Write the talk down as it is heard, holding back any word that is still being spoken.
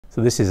So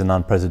this is an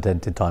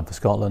unprecedented time for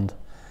Scotland,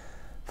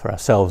 for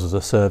ourselves as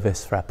a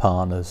service, for our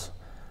partners,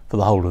 for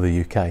the whole of the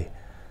UK.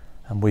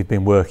 And we've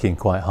been working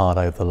quite hard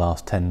over the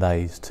last 10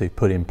 days to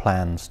put in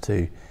plans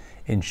to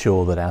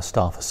ensure that our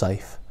staff are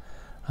safe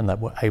and that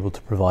we're able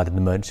to provide an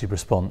emergency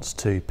response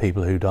to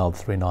people who dial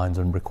the 39s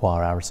and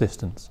require our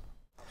assistance.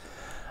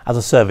 As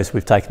a service,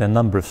 we've taken a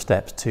number of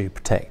steps to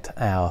protect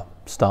our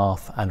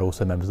staff and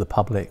also members of the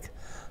public,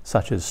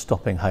 such as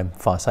stopping home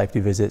fire safety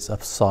visits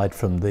aside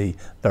from the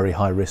very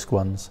high risk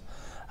ones,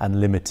 and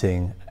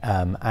limiting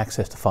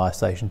access to fire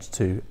stations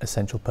to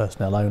essential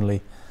personnel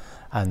only,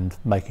 and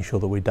making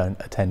sure that we don't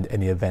attend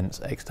any events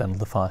external to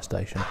the fire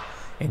station,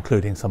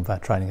 including some of our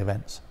training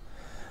events.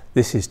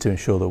 This is to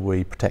ensure that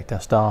we protect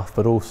our staff,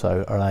 but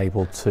also are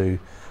able to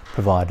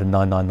provide a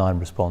 999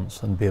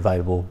 response and be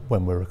available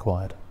when we're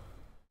required.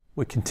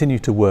 We continue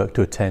to work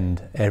to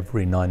attend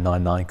every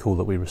 999 call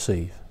that we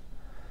receive,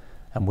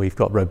 and we've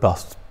got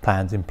robust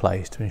plans in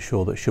place to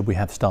ensure that should we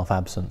have staff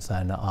absence,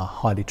 then our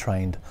highly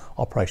trained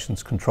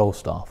operations control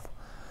staff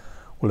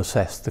will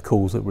assess the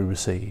calls that we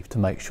receive to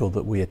make sure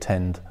that we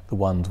attend the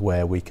ones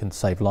where we can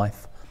save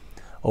life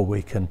or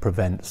we can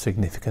prevent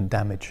significant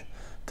damage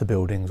to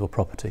buildings or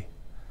property.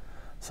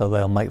 So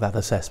they'll make that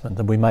assessment,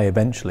 and we may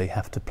eventually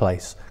have to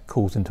place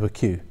calls into a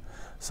queue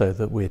so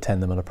that we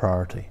attend them at a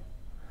priority.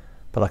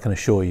 But I can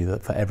assure you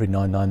that for every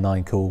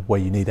 999 call where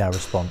you need our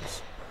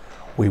response,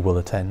 we will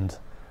attend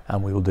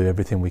and we will do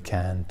everything we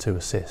can to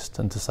assist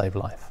and to save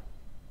life.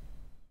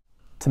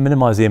 To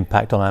minimise the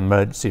impact on our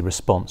emergency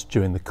response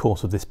during the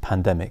course of this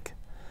pandemic,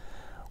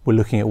 we're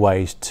looking at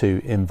ways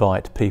to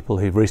invite people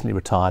who've recently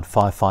retired,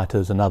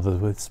 firefighters and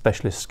others with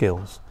specialist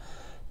skills,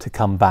 to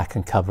come back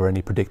and cover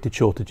any predicted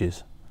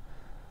shortages.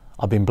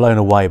 I've been blown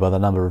away by the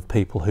number of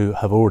people who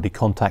have already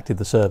contacted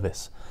the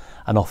service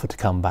and offered to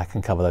come back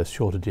and cover those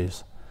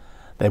shortages.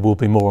 There will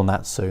be more on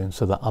that soon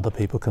so that other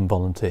people can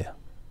volunteer.